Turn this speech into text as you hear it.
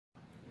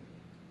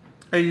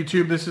Hey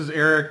YouTube, this is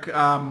Eric.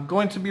 I'm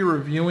going to be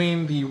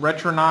reviewing the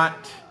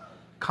Retro-Naut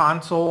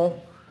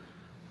console.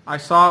 I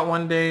saw it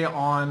one day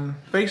on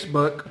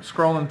Facebook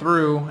scrolling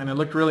through and it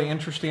looked really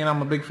interesting.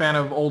 I'm a big fan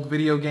of old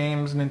video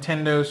games,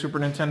 Nintendo, Super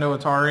Nintendo,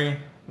 Atari,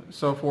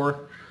 so forth.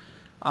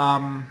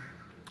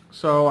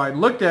 So I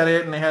looked at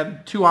it and they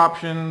had two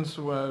options.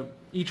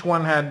 Each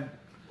one had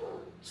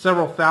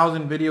several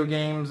thousand video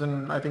games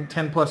and I think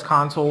 10 plus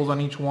consoles on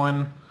each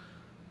one.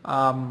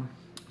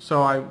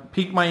 So I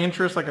piqued my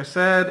interest, like I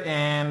said,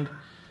 and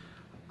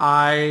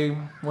I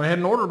went ahead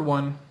and ordered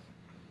one.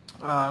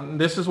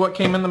 This is what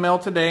came in the mail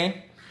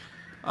today.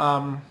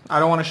 I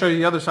don't want to show you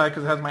the other side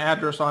because it has my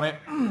address on it,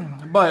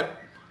 but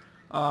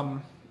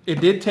it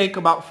did take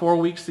about 4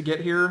 weeks to get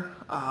here.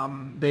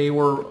 They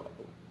were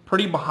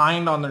pretty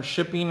behind on their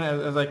shipping,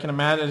 as I can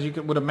imagine. As you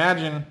would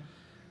imagine,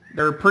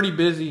 they're pretty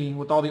busy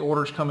with all the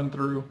orders coming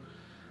through.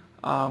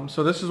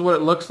 So this is what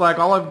it looks like.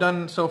 All I've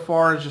done so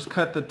far is just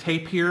cut the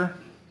tape here.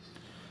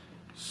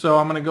 So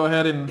I'm going to go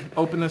ahead and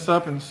open this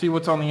up and see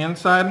what's on the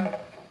inside.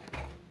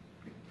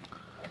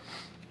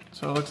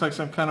 So it looks like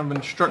some kind of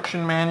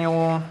instruction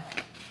manual.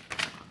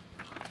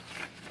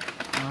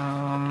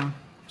 Some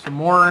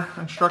more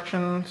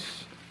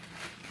instructions.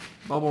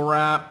 Bubble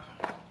wrap.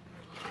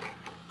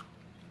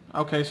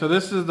 Okay, so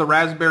this is the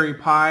Raspberry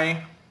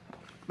Pi.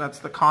 That's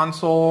the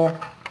console.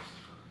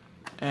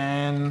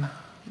 And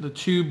the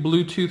two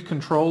Bluetooth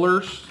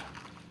controllers.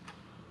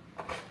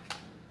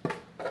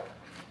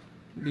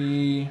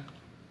 The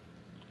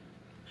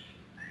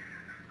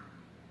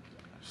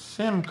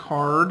SIM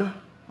card,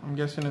 I'm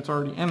guessing it's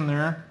already in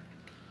there.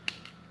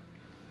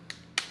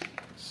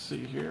 Let's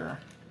see here.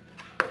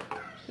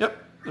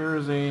 Yep,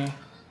 there's a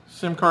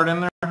SIM card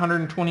in there,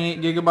 128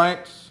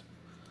 gigabytes.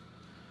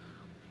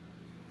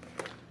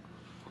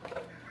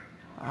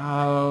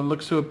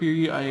 Looks to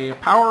be a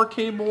power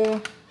cable,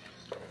 a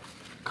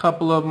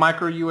couple of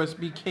micro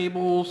USB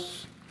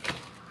cables,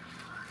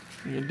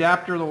 the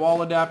adapter, the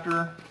wall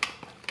adapter,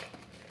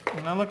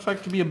 and that looks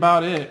like to be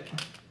about it.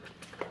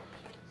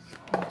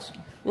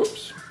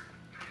 Whoops.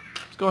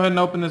 Let's go ahead and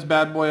open this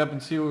bad boy up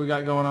and see what we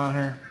got going on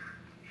here.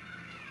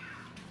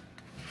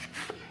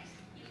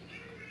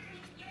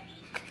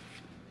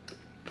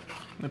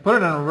 They put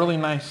it in a really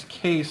nice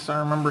case I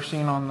remember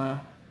seeing on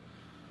the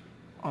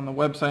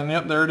website. And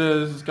yep, there it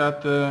is. It's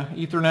got the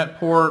Ethernet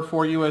port,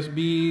 4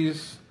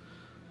 USBs.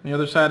 On the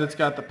other side it's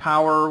got the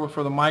power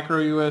for the micro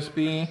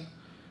USB.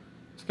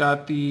 It's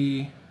got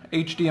the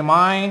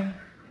HDMI,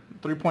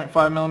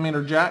 3.5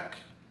 millimeter jack.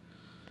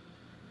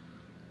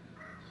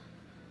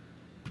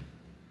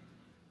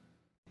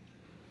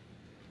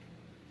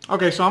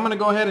 Okay, so I'm going to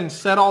go ahead and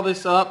set all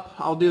this up.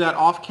 I'll do that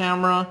off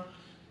camera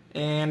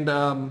and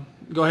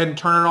go ahead and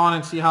turn it on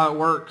and see how it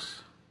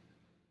works.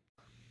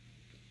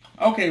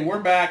 Okay, we're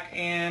back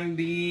and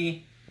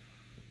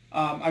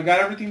I've got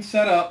everything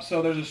set up.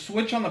 So there's a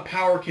switch on the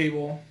power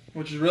cable,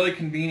 which is really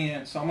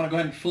convenient. So I'm going to go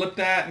ahead and flip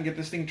that and get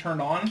this thing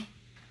turned on.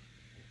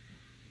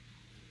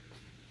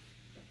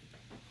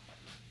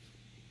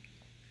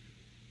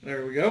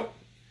 There we go.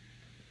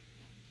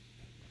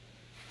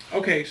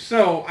 Okay,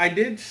 so I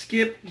did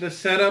skip the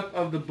setup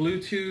of the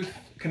Bluetooth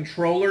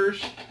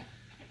controllers.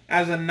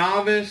 As a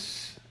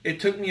novice,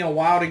 it took me a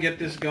while to get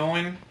this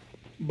going,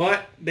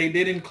 but they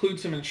did include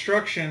some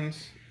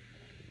instructions,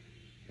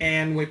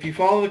 and if you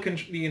follow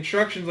the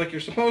instructions like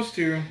you're supposed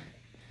to,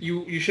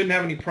 you shouldn't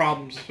have any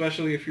problems,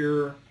 especially if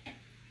you're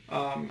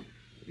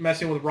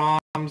messing with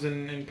ROMs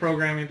and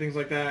programming, things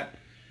like that.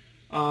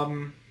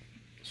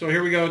 So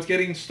here we go. It's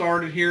getting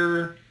started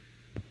here.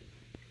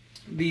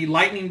 The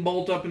lightning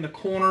bolt up in the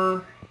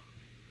corner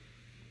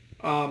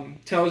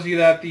tells you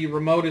that the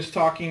remote is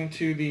talking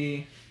to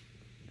the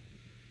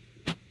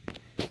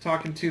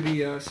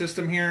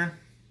system here.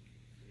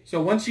 So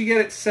once you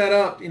get it set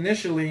up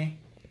initially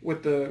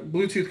with the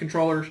Bluetooth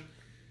controllers,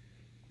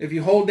 if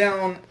you hold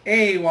down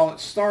A while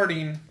it's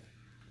starting,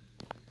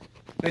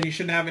 then you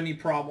shouldn't have any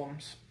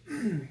problems.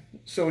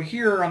 So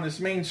here on this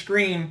main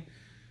screen,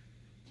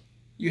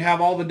 you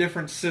have all the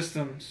different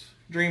systems.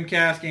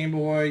 Dreamcast, Game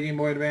Boy, Game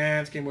Boy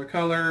Advance, Game Boy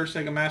Color,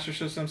 Sega Master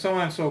System, so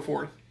on and so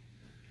forth.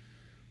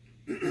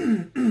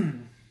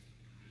 And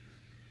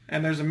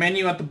there's a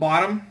menu at the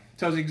bottom.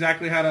 Tells you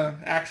exactly how to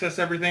access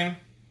everything.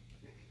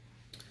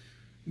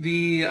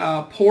 The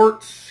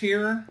ports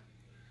here,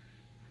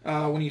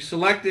 when you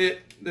select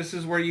it, this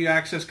is where you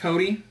access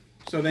Kodi.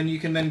 So then you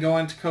can then go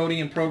into Kodi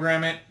and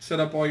program it, set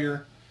up all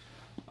your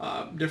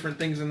different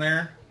things in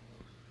there.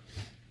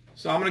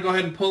 So I'm going to go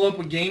ahead and pull up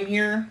a game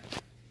here.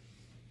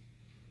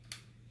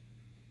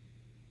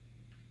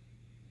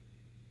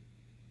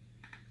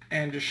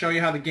 And just show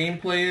you how the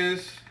gameplay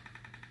is.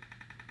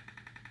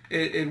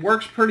 It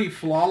works pretty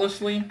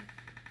flawlessly.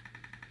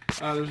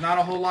 There's not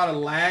a whole lot of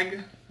lag.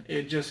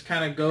 It just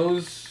kind of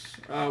goes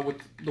with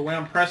the way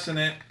I'm pressing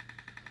it.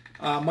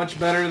 Much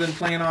better than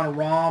playing on a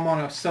ROM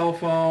on a cell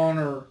phone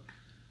or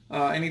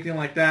anything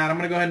like that. I'm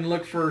going to go ahead and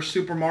look for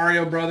Super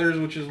Mario Brothers,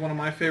 which is one of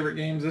my favorite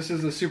games. This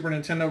is the Super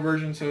Nintendo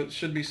version, so it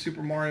should be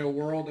Super Mario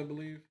World, I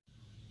believe.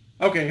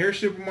 Okay, here's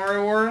Super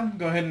Mario World.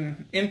 Go ahead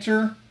and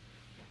enter.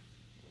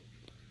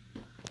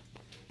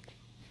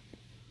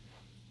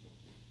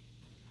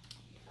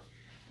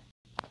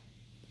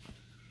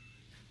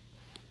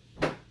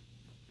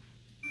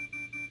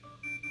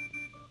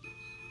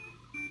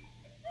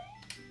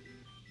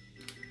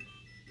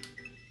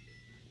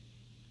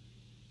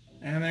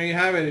 And there you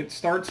have it. It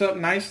starts up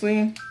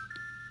nicely.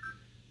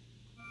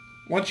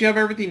 Once you have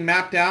everything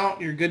mapped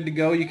out, you're good to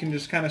go. You can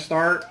just kind of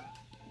start.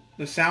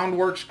 The sound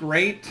works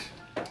great.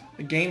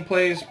 The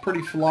gameplay is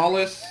pretty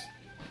flawless.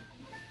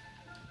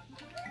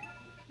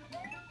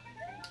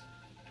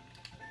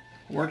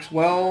 Works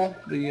well.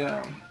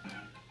 The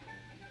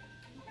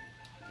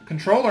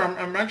controller,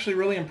 I'm actually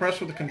really impressed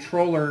with the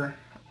controller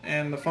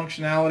and the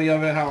functionality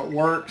of it, how it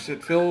works.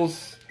 It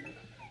feels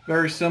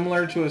very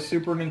similar to a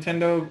Super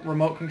Nintendo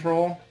remote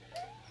control,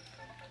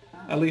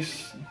 at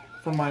least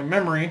from my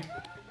memory.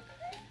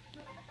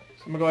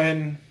 So I'm going to go ahead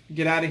and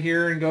get out of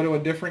here and go to a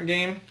different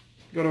game,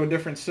 go to a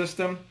different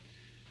system.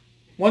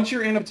 Once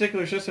you're in a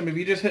particular system, if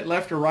you just hit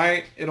left or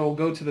right, it'll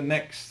go to the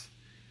next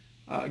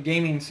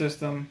gaming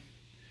system.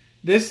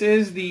 This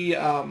is the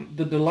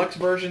deluxe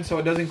version, so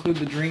it does include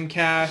the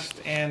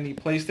Dreamcast and the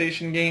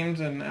PlayStation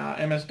games and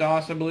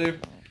MS-DOS, I believe.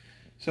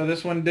 So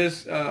this one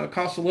does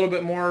cost a little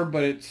bit more,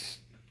 but it's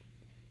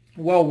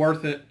well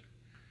worth it.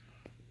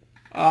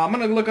 I'm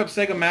going to look up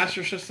Sega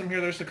Master System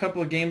here. There's a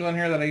couple of games on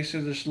here that I used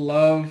to just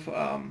love.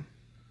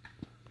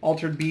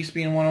 Altered Beast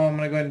being one of them. I'm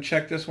going to go ahead and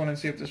check this one and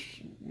see if this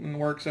one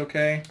works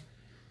okay.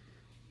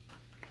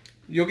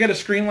 You'll get a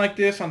screen like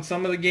this on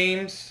some of the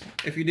games.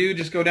 If you do,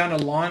 just go down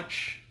to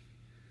Launch,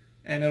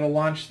 and it'll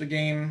launch the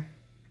game.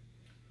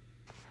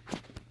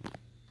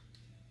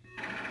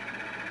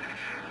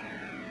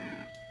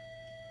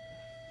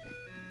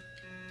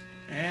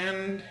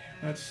 And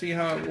let's see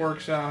how it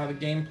works out, how the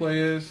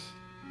gameplay is.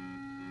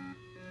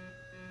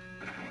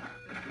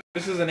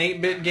 This is an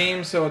 8-bit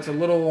game, so it's a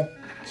little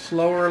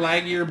slower,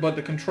 laggier, but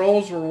the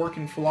controls were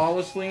working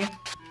flawlessly.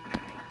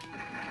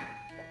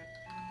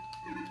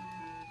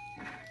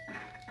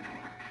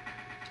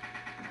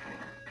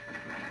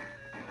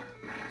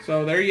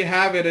 So there you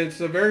have it.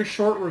 It's a very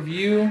short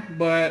review,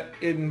 but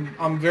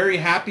I'm very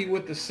happy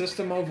with the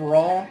system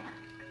overall.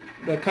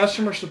 The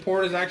customer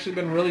support has actually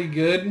been really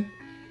good.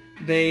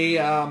 They,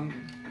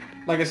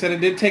 like I said,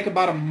 it did take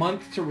about a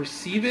month to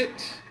receive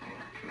it,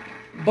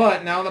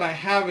 but now that I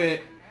have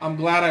it, I'm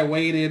glad I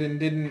waited and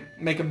didn't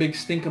make a big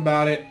stink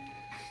about it.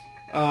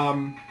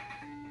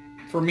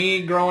 For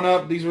me, growing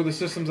up, these were the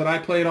systems that I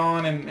played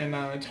on, and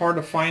it's hard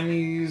to find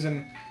these.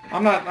 And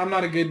I'm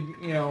not a good,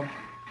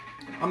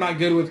 I'm not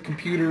good with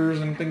computers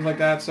and things like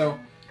that, so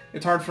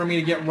it's hard for me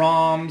to get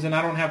ROMs, and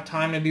I don't have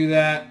time to do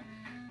that.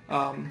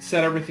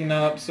 Set everything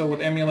up, so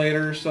with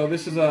emulators. So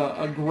this is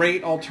a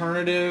great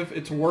alternative.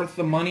 It's worth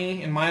the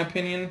money, in my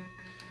opinion,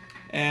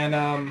 and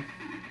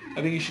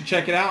I think you should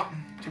check it out.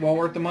 It's well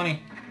worth the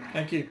money.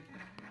 Thank you.